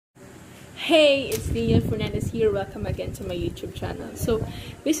Hey, it's Daniel Fernandez here. Welcome again to my YouTube channel. So,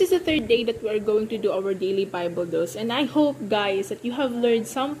 this is the third day that we're going to do our daily Bible dose. And I hope, guys, that you have learned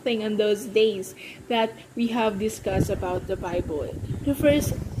something on those days that we have discussed about the Bible. The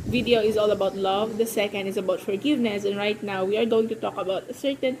first video is all about love. The second is about forgiveness. And right now, we are going to talk about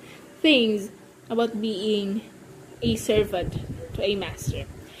certain things about being a servant to a master.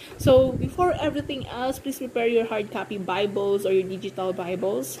 So, before everything else, please prepare your hard copy Bibles or your digital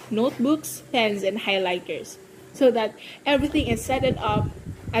Bibles, notebooks, pens, and highlighters so that everything is set up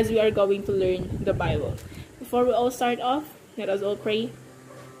as we are going to learn the Bible. Before we all start off, let us all pray.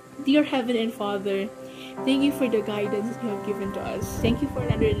 Dear Heaven and Father, thank you for the guidance you have given to us. Thank you for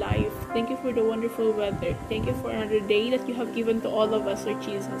another life. Thank you for the wonderful weather. Thank you for another day that you have given to all of us, Lord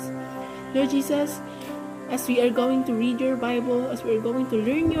Jesus. Lord Jesus, as we are going to read your Bible, as we are going to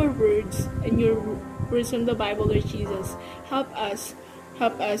learn your words and your words from the Bible, Lord Jesus, help us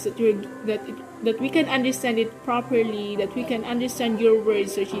that we can understand it properly, that we can understand your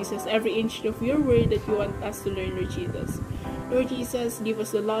words, Lord Jesus, every inch of your word that you want us to learn, Lord Jesus. Lord Jesus, give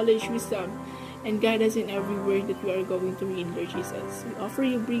us the knowledge, wisdom, and guide us in every word that we are going to read, Lord Jesus. We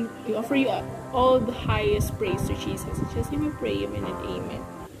offer you all the highest praise, Lord Jesus. Just give me pray, amen and amen.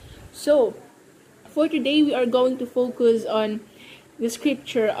 So, for today, we are going to focus on the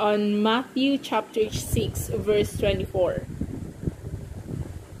scripture on Matthew chapter 6, verse 24.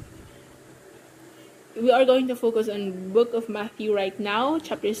 We are going to focus on the book of Matthew right now,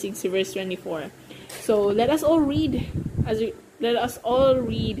 chapter 6, verse 24. So let us all read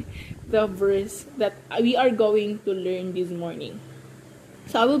the verse that we are going to learn this morning.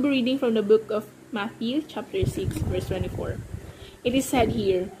 So I will be reading from the book of Matthew chapter 6, verse 24. It is said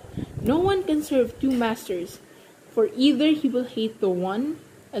here, "No one can serve two masters, for either he will hate the one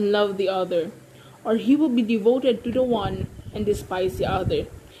and love the other, or he will be devoted to the one and despise the other.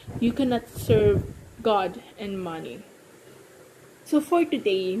 You cannot serve God and money." So for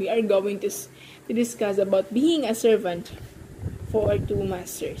today, we are going to discuss about being a servant for two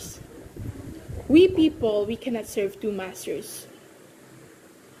masters. We people, we cannot serve two masters.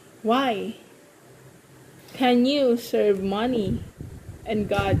 Why? Can you serve money and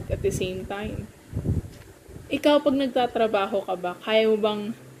God at the same time? Ikaw, pag nagtatrabaho ka ba, kaya mo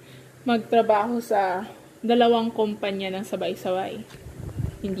bang magtrabaho sa dalawang kumpanya ng sabay-sabay?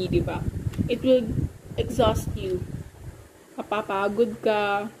 Hindi, di ba? It will exhaust you. Mapapagod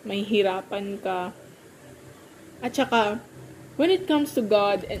ka, may hirapan ka. At saka, when it comes to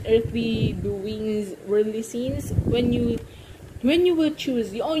God and earthly doings, worldly sins, when you will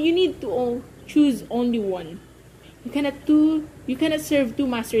choose, you need to choose only one. You cannot serve two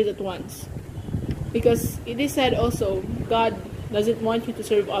masters at once. Because it is said also, God doesn't want you to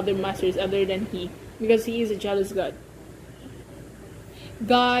serve other masters other than He. Because He is a jealous God.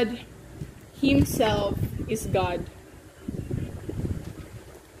 God Himself is God.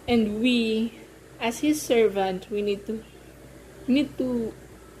 And we, as His servant, we need to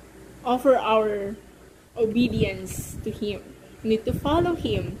offer our obedience to Him. We need to follow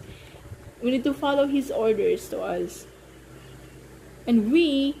Him. We need to follow His orders to us. And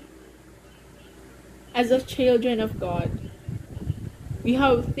we, as a children of God, we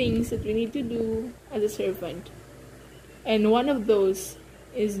have things that we need to do as a servant. And one of those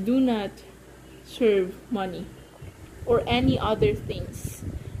is do not serve money or any other things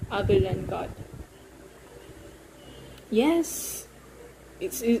other than God. Yes,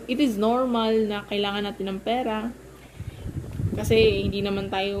 it is normal na kailangan natin ng pera. Kasi hindi naman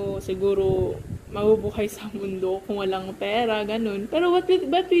tayo siguro mabubuhay sa mundo kung walang pera, ganun. Pero but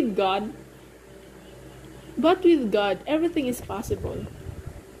with God, everything is possible.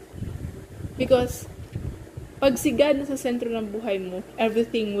 Because pag si God nasa sentro ng buhay mo,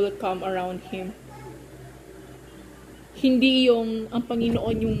 everything will come around Him. Hindi yung ang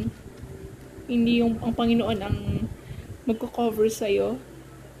Panginoon ang magko-cover sa'yo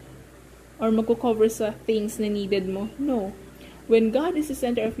or magko-cover sa things na needed mo. No. When God is the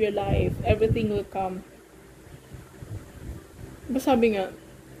center of your life, everything will come. But sabi nga,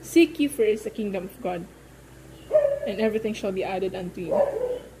 seek ye first the kingdom of God, and everything shall be added unto you.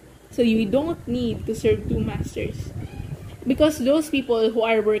 So you don't need to serve two masters. Because those people who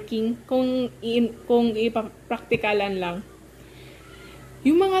are working, kung ipapraktikalan lang,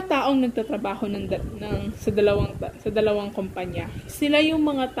 yung mga taong nagtatrabaho sa dalawang kumpanya, sila yung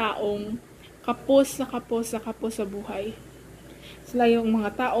mga taong kapos sa buhay. Sila yung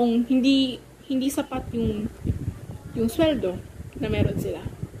mga taong hindi sapat yung sweldo na meron sila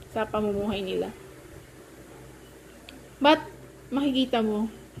sa pamumuhay nila. But makikita mo,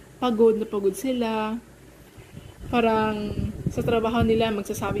 pagod na pagod sila, parang Sa trabaho nila,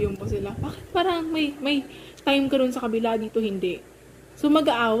 magsasabi yung boss nila, bakit parang may time ka dun sa kabila, dito hindi? So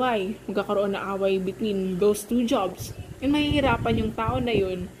mag-aaway, magkakaroon ng away between those two jobs. And mahihirapan yung tao na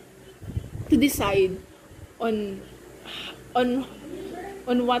yun to decide on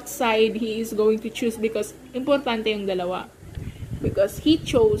what side he is going to choose, because importante yung dalawa. Because he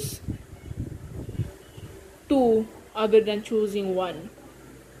chose two other than choosing one.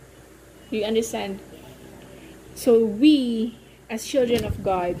 Do you understand? So we, as children of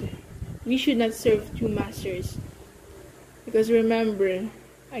God, we should not serve two masters. Because remember,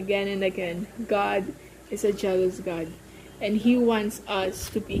 again and again, God is a jealous God. And He wants us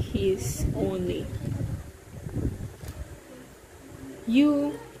to be His only.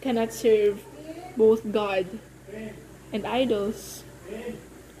 You cannot serve both God and idols.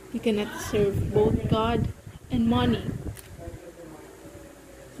 You cannot serve both God and money.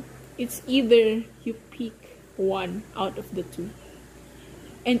 It's either you pick one out of the two.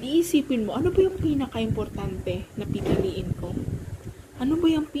 And iisipin mo, ano ba yung pinaka-importante na pipiliin ko? Ano ba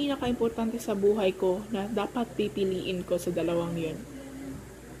yung pinaka-importante sa buhay ko na dapat pipiliin ko sa dalawang yun?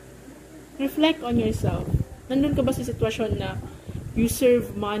 Reflect on yourself. Nandun ka ba sa sitwasyon na you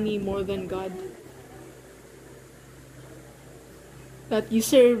serve money more than God? That you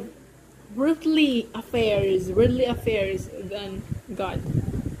serve worldly affairs than God?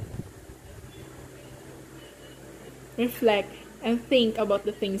 Reflect and think about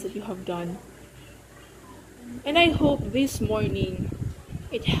the things that you have done. And I hope this morning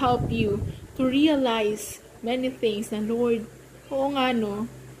it helped you to realize many things na, Lord, oo nga no,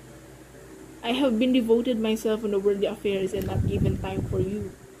 I have been devoted myself on the worldly affairs and not given time for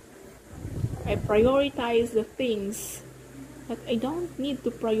you. I prioritize the things that I don't need to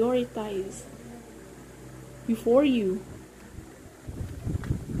prioritize before you.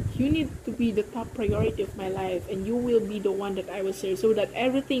 You need to be the top priority of my life, and you will be the one that I will serve, so that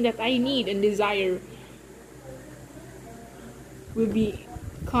everything that I need and desire will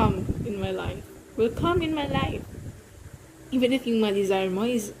come in my life. Even if yung desire mo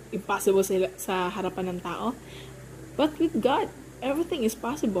is impossible sa harapan ng tao. But with God, everything is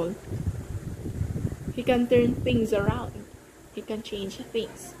possible. He can turn things around. He can change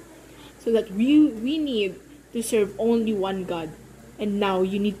things. So that we need to serve only one God. And now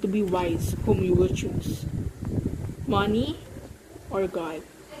you need to be wise whom you will choose. Money or God?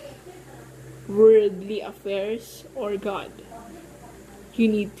 Worldly affairs or God? You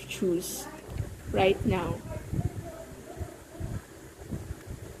need to choose right now.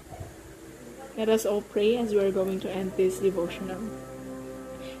 Let us all pray as we are going to end this devotional.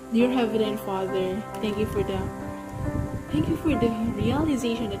 Dear Heavenly Father, thank you for the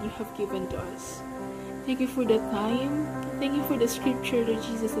realization that you have given to us. Thank you for the time. Thank you for the scripture, Lord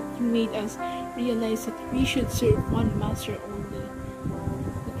Jesus, that you made us realize that we should serve one master only.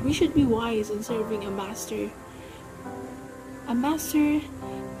 That we should be wise in serving a master. A master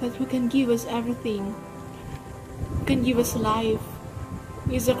that who can give us everything. Who can give us life.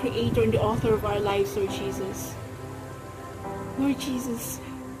 He is the creator and the author of our lives, Lord Jesus. Lord Jesus,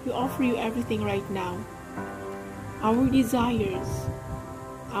 we offer you everything right now. Our desires,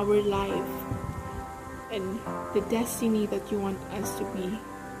 our life, and the destiny that you want us to be.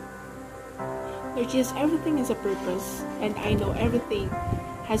 Lord Jesus, everything has a purpose, and I know everything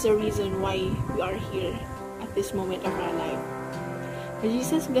has a reason why we are here at this moment of our life. Lord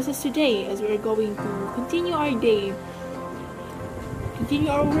Jesus, bless us today as we are going to continue our day, continue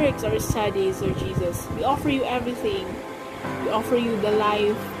our works, our studies, Lord Jesus. We offer you everything. We offer you the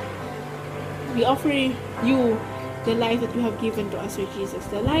life. We offer you the life that you have given to us, Lord Jesus.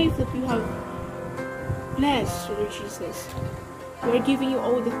 The life that you have blessed, Lord Jesus. We are giving you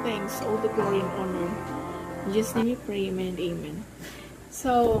all the thanks, all the glory and honor. In Jesus' name we pray, amen and amen.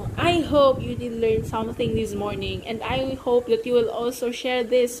 So, I hope you did learn something this morning, and I hope that you will also share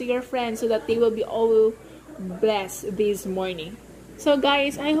this to your friends so that they will be all blessed this morning. So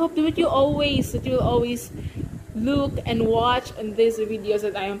guys, I hope that you will always look and watch on these videos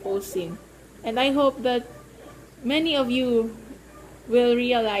that I am posting. And I hope that many of you will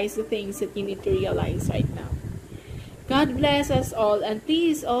realize the things that you need to realize right now. God bless us all, and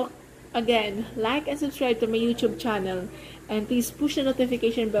please again like and subscribe to my YouTube channel, and please push the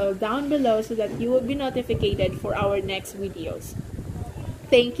notification bell down below so that you will be notified for our next videos.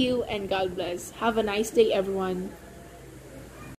 Thank you and God bless. Have a nice day, everyone.